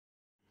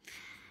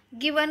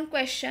Given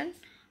question,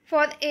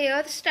 for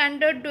air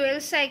standard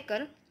dual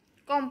cycle,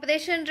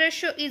 compression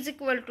ratio is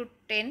equal to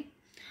 10.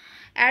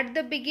 At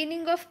the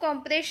beginning of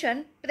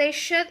compression,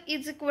 pressure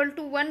is equal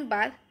to 1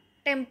 bar,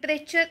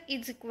 temperature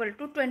is equal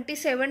to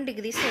 27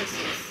 degrees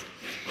Celsius.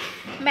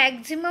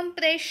 Maximum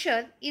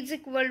pressure is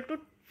equal to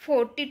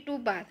 42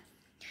 bar.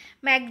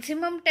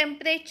 Maximum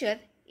temperature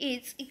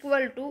is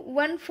equal to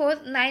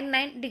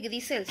 1499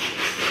 degrees Celsius.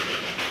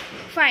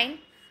 Find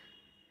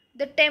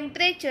the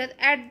temperature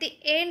at the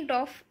end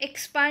of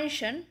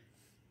expansion,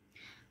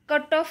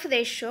 cutoff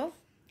ratio,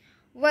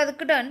 work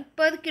done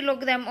per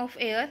kilogram of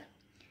air,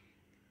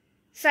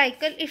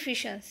 cycle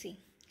efficiency.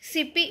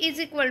 Cp is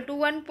equal to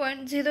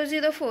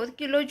 1.004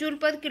 kilojoule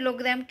per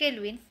kilogram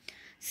Kelvin.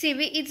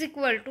 Cv is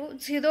equal to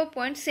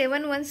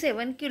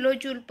 0.717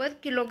 kilojoule per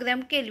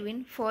kilogram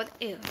Kelvin for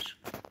air.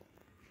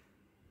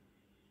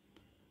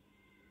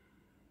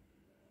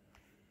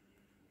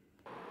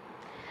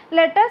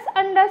 Let us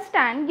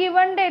understand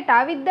given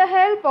data with the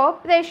help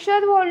of pressure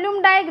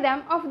volume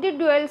diagram of the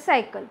dual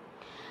cycle.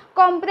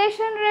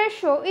 Compression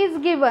ratio is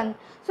given.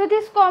 So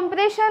this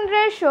compression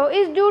ratio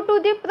is due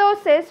to the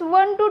process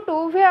 1 to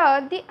 2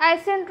 where the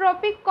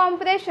isentropic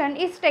compression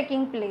is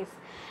taking place,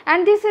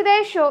 and this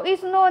ratio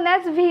is known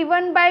as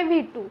V1 by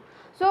V2.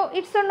 So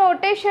its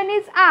notation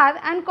is R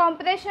and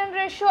compression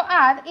ratio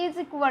R is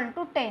equal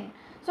to 10.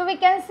 So we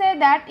can say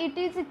that it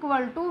is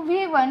equal to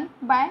V1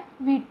 by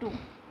V2.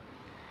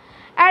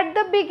 At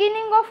the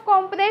beginning of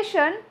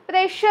compression,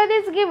 pressure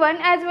is given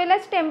as well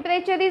as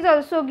temperature is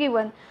also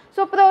given.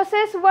 So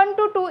process 1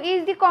 to 2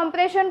 is the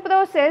compression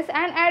process,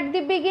 and at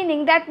the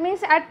beginning, that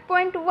means at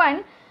point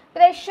 1,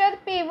 pressure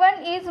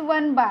P1 is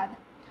 1 bar.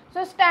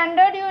 So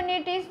standard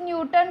unit is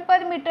Newton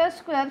per meter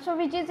square, so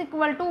which is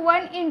equal to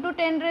 1 into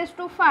 10 raised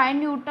to 5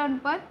 Newton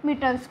per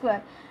meter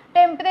square.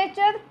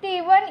 Temperature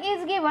T1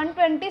 is given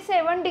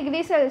 27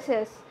 degrees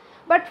Celsius.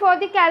 But for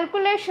the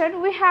calculation,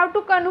 we have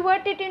to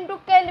convert it into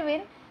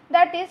Kelvin.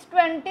 That is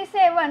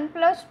 27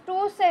 plus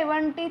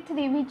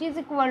 273, which is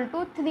equal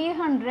to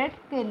 300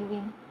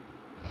 Kelvin.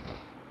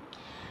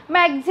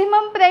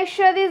 Maximum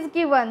pressure is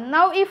given.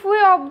 Now if we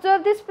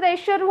observe this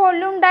pressure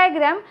volume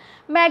diagram,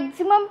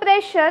 maximum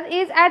pressure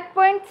is at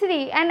point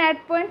 3 and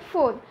at point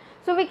 4.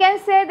 So we can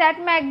say that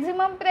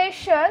maximum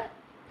pressure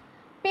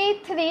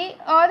P3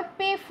 or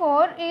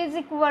P4 is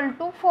equal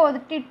to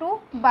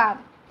 42 bar.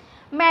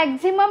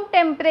 Maximum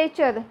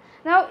temperature.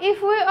 Now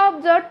if we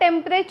observe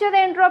temperature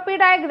entropy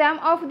diagram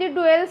of the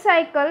dual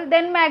cycle,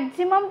 then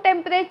maximum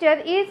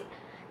temperature is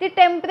the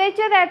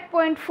temperature at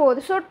point 4.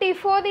 So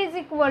T4 is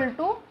equal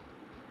to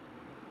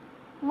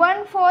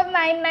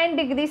 1499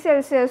 degrees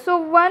Celsius. So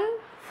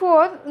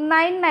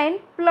 1499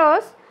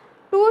 plus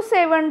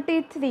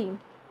 273,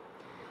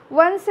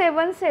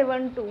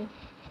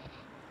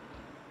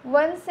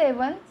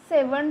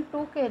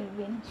 1772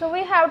 Kelvin. So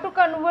we have to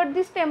convert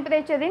this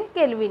temperature in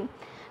Kelvin.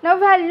 Now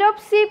value of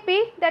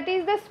Cp, that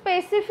is the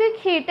specific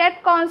heat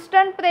at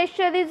constant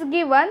pressure, is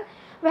given.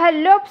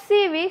 Value of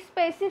Cv,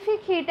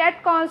 specific heat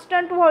at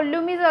constant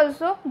volume, is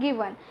also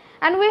given.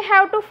 And we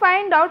have to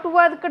find out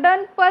work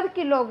done per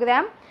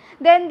kilogram.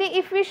 Then the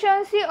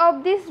efficiency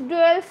of this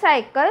dual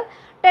cycle,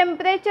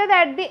 temperature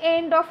at the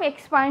end of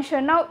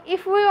expansion. Now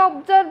if we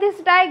observe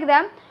this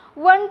diagram,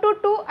 1 to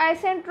 2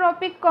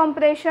 isentropic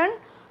compression,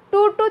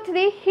 2 to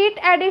 3 heat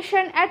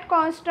addition at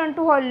constant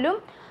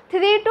volume,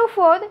 3 to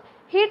 4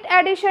 heat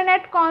addition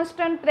at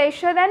constant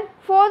pressure, and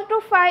 4 to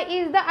 5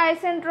 is the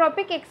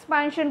isentropic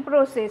expansion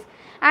process.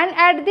 And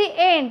at the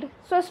end,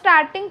 so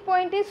starting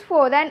point is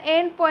 4 and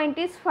end point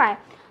is 5.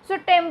 So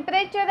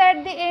temperature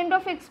at the end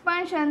of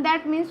expansion,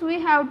 that means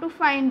we have to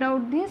find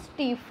out this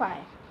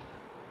T5.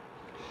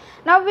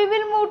 Now we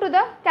will move to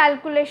the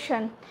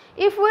calculation.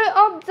 If we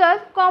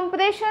observe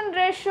compression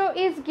ratio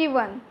is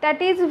given, that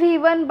is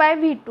V1 by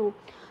V2.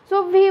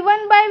 So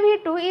V1 by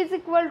V2 is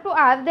equal to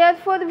R,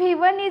 therefore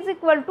V1 is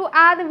equal to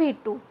R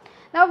V2.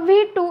 Now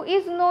V2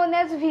 is known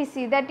as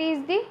Vc, that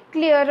is the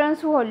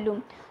clearance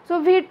volume.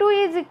 So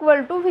V2 is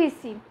equal to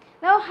Vc.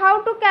 Now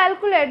how to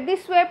calculate the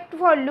swept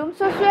volume?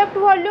 So swept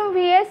volume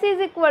Vs is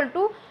equal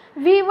to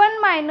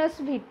V1 minus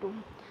V2.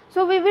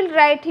 So we will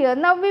write here.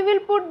 Now we will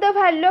put the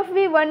value of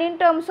V1 in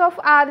terms of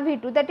R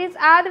V2, that is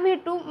R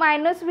V2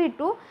 minus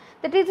V2,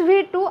 that is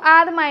V2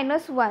 R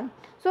minus 1.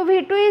 So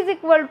V2 is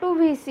equal to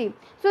Vc.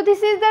 So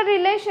this is the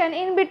relation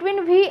in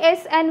between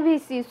Vs and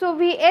Vc. So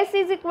Vs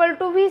is equal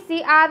to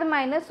Vc R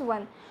minus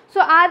 1.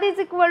 So R is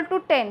equal to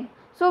 10.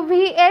 So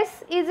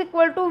Vs is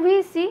equal to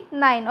Vc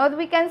 9, or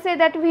we can say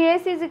that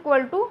Vs is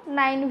equal to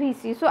 9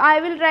 Vc. So I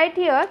will write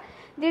here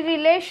the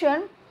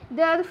relation,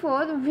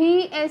 therefore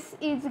Vs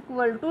is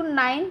equal to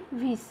 9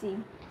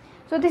 Vc.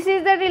 So this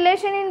is the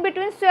relation in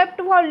between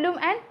swept volume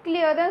and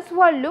clearance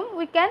volume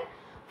we can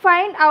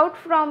find out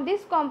from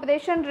this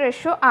compression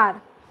ratio R.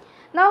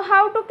 Now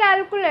how to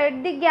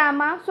calculate the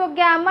gamma? So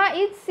gamma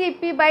is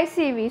Cp by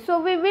Cv.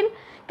 So we will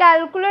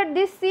calculate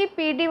this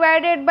Cp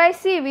divided by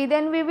Cv,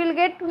 then we will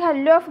get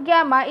value of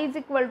gamma is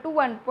equal to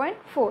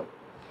 1.4.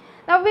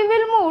 Now we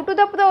will move to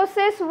the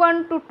process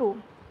 1 to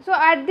 2. So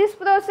at this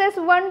process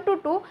 1 to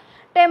 2,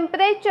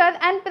 temperature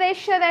and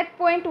pressure at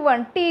point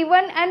 1,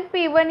 T1 and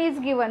P1 is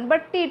given,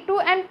 but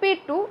T2 and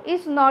P2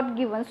 is not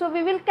given. So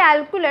we will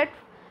calculate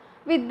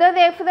with the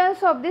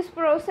reference of this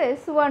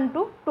process 1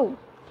 to 2.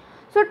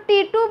 So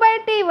T2 by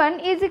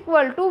T1 is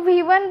equal to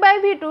V1 by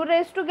V2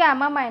 raised to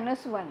gamma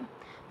minus 1,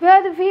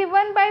 where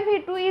V1 by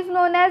V2 is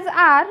known as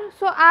R.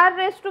 So R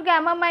raised to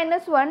gamma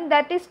minus 1,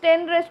 that is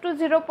 10 raised to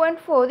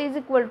 0.4 is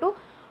equal to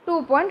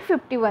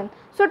 2.51.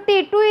 So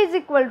T2 is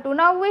equal to,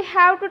 now we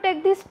have to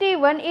take this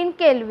T1 in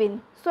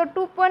Kelvin. So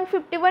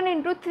 2.51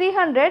 into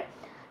 300,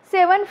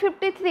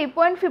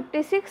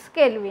 753.56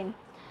 Kelvin.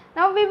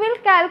 Now we will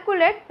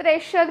calculate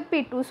pressure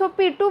P2. So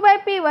P2 by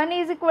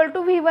P1 is equal to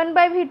V1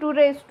 by V2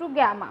 raised to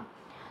gamma.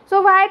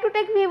 So why to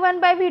take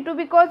V1 by V2?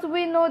 Because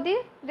we know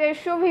the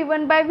ratio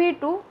V1 by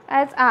V2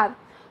 as R.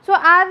 So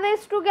R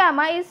raised to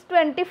gamma is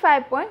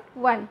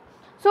 25.1.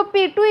 So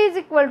P2 is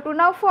equal to,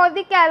 now for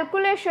the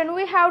calculation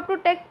we have to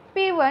take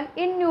P1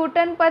 in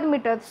Newton per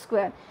meter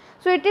square.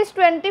 So it is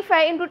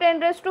 25 into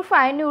 10 raised to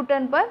 5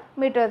 Newton per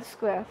meter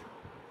square.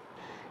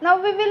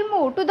 Now we will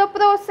move to the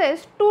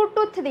process 2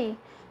 to 3.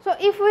 So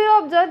if we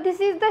observe, this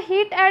is the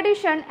heat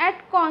addition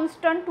at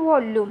constant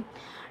volume.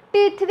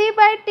 T3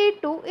 by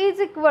T2 is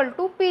equal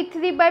to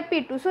P3 by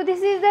P2. So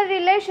this is the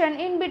relation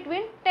in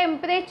between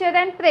temperature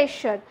and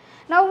pressure.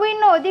 Now we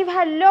know the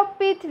value of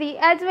P3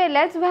 as well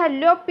as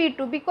value of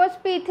P2, because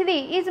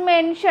P3 is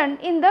mentioned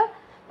in the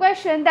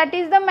question, that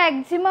is the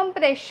maximum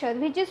pressure,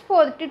 which is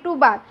 42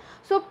 bar.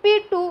 So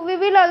P2 we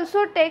will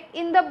also take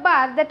in the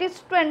bar, that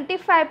is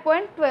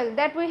 25.12,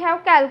 that we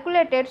have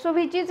calculated, so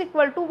which is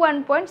equal to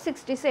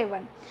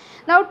 1.67.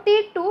 Now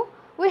T2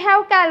 we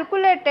have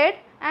calculated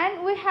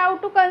and we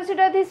have to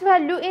consider this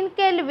value in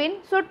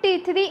Kelvin. So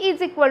T3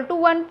 is equal to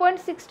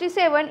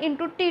 1.67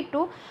 into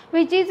T2,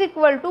 which is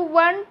equal to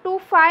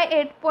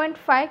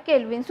 1258.5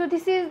 Kelvin. So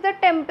this is the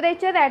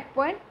temperature at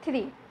point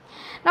 3.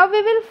 Now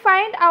we will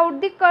find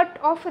out the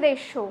cut-off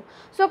ratio.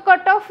 So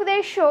cut-off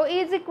ratio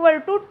is equal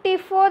to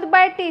T4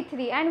 by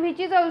T3, and which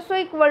is also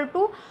equal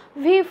to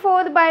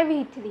V4 by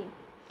V3.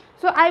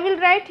 So I will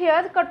write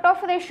here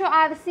cut-off ratio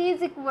RC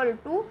is equal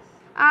to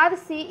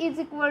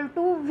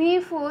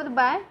V4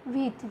 by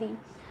V3.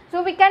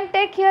 So we can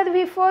take here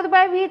V4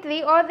 by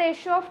V3 or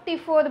ratio of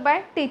T4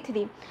 by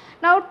T3.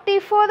 Now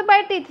T4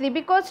 by T3,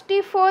 because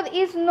T4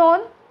 is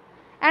known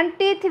and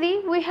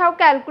T3 we have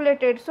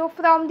calculated. So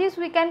from this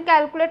we can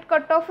calculate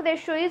cut-off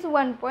ratio is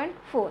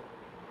 1.4.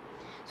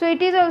 So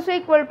it is also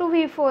equal to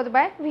V4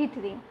 by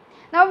V3.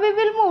 Now we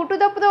will move to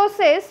the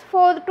process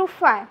 4 to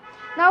 5.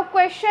 Now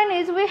question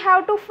is, we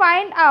have to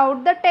find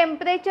out the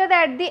temperature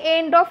at the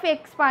end of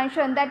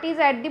expansion, that is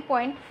at the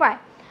point 5.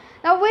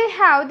 Now we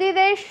have the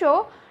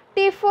ratio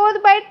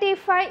T4 by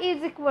T5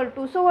 is equal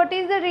to, so what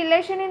is the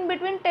relation in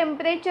between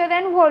temperature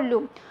and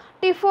volume?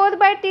 T4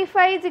 by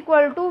T5 is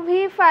equal to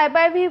V5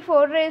 by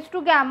V4 raised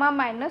to gamma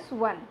minus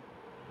 1.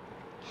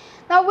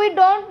 Now we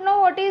don't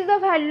know what is the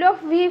value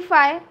of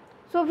V5.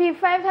 So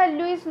V5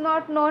 value is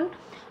not known.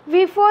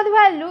 V4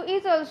 value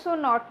is also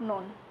not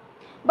known.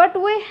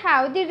 But we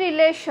have the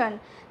relation,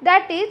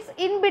 that is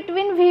in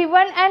between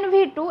V1 and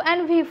V2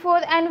 and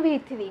V4 and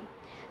V3.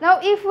 Now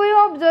if we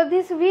observe,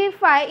 this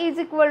V5 is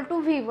equal to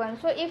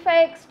V1. So if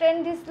I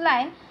extend this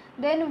line,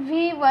 then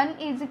V1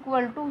 is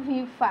equal to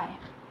V5.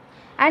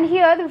 And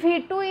here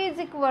V2 is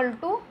equal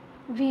to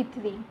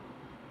V3.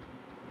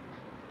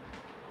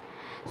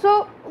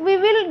 So we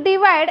will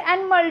divide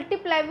and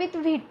multiply with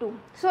V2.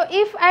 So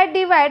if I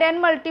divide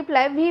and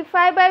multiply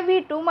V5 by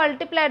V2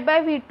 multiplied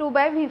by V2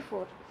 by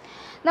V4.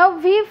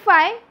 Now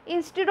V5,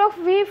 instead of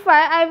V5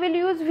 I will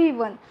use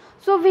V1.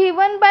 So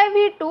V1 by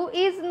V2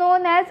 is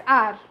known as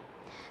R.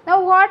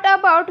 Now what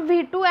about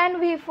V2 and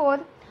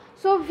V4?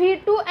 So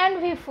V2 and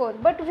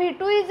V4, but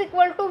V2 is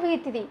equal to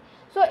V3.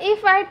 So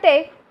if I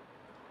take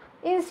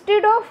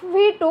instead of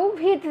V2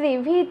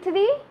 V3,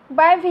 V3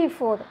 by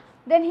V4,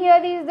 then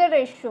here is the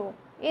ratio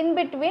in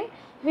between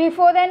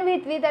V4 and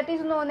V3, that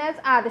is known as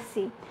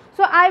RC.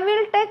 So I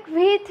will take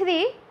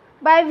V3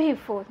 by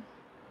V4.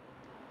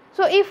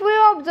 So if we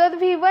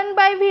observe V1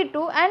 by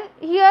V2 and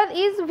here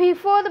is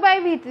V4 by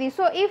V3.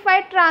 So if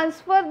I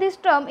transfer this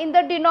term in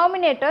the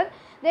denominator,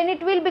 then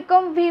it will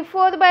become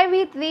V4 by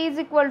V3 is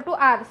equal to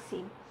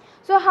RC.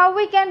 So how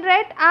we can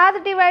write? R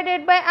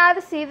divided by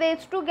RC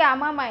raised to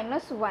gamma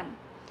minus 1.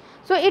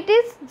 So it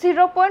is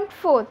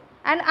 0.4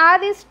 and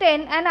R is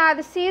 10 and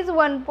RC is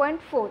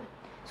 1.4.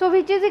 So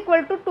which is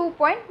equal to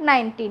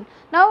 2.19.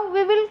 Now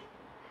we will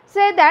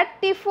say that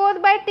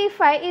T4 by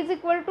T5 is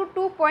equal to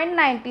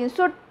 2.19.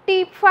 So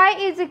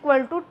T5 is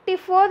equal to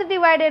T4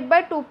 divided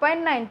by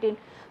 2.19.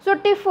 So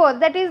T4,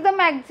 that is the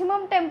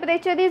maximum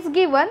temperature, is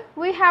given.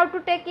 We have to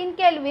take in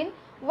Kelvin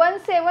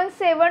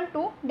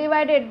 1772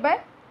 divided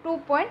by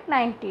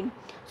 2.19.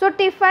 So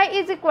T5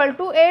 is equal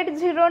to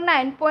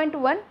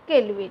 809.1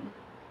 Kelvin.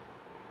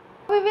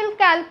 We will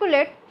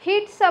calculate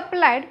heat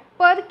supplied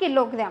per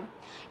kilogram.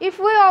 If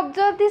we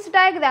observe this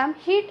diagram,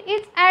 heat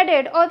is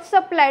added or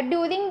supplied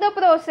during the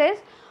process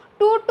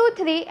 2 to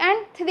 3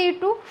 and 3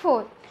 to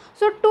 4.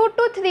 So 2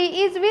 to 3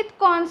 is with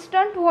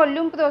constant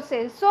volume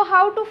process. So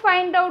how to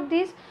find out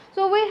this?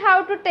 So we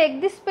have to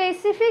take the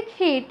specific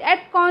heat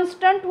at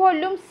constant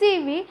volume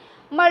Cv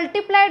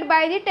multiplied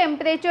by the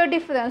temperature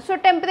difference. So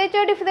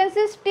temperature difference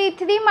is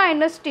T3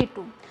 minus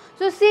T2.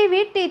 So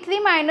Cv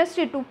T3 minus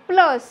T2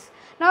 plus.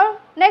 Now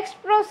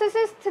next process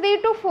is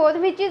 3 to 4,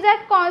 which is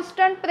at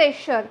constant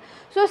pressure.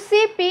 So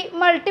Cp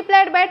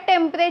multiplied by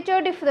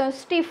temperature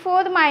difference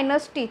T4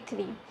 minus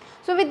T3.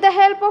 So with the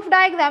help of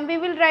diagram we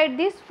will write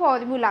this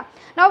formula.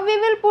 Now we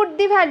will put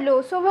the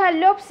value. So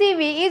value of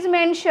Cv is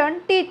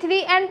mentioned,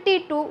 T3 and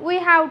T2 we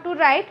have to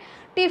write,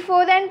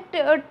 T4 and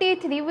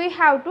T3 we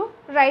have to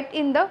write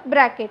in the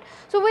bracket.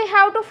 So we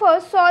have to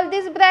first solve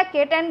this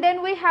bracket and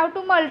then we have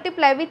to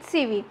multiply with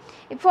Cv.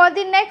 For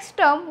the next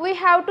term we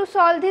have to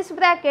solve this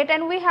bracket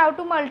and we have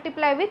to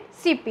multiply with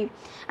Cp,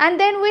 and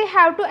then we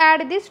have to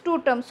add these two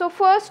terms. So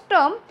first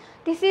term,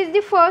 this is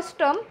the first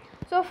term.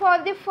 So for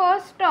the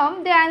first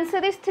term the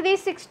answer is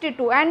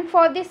 362 and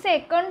for the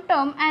second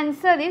term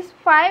answer is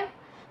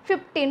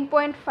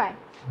 515.5.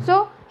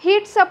 So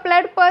heat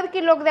supplied per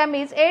kilogram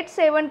is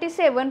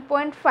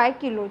 877.5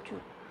 kilojoule.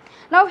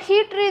 Now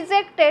heat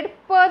rejected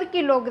per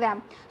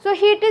kilogram. So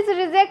heat is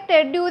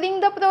rejected during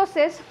the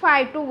process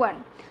 5 to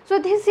 1. So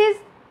this is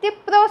the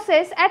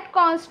process at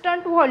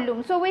constant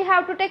volume. So we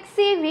have to take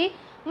Cv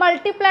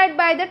multiplied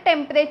by the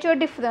temperature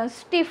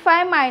difference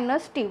T5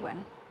 minus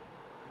T1.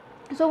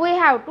 So we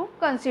have to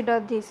consider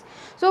this.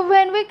 So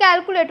when we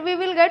calculate we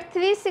will get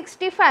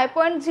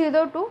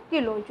 365.02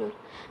 kilojoule.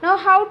 Now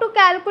how to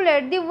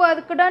calculate the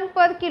work done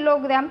per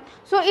kilogram?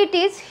 So it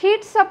is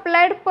heat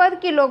supplied per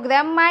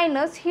kilogram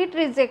minus heat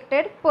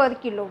rejected per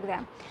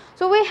kilogram.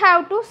 So we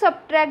have to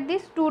subtract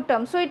these two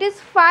terms. So it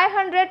is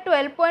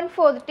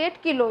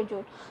 512.48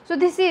 kilojoule. So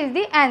this is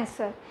the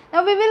answer.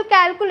 Now we will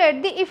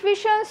calculate the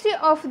efficiency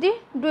of the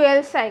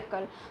dual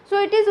cycle.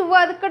 So it is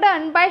work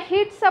done by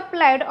heat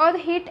supplied or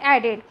heat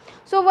added.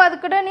 So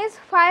work done is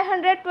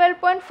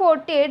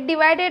 512.48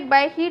 divided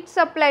by heat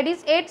supplied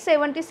is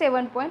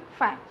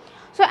 877.5.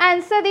 So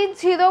answer is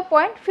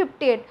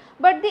 0.58,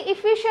 but the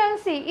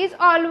efficiency is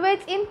always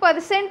in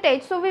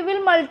percentage. So we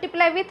will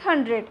multiply with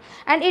 100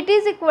 and it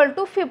is equal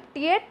to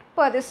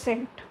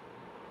 58%.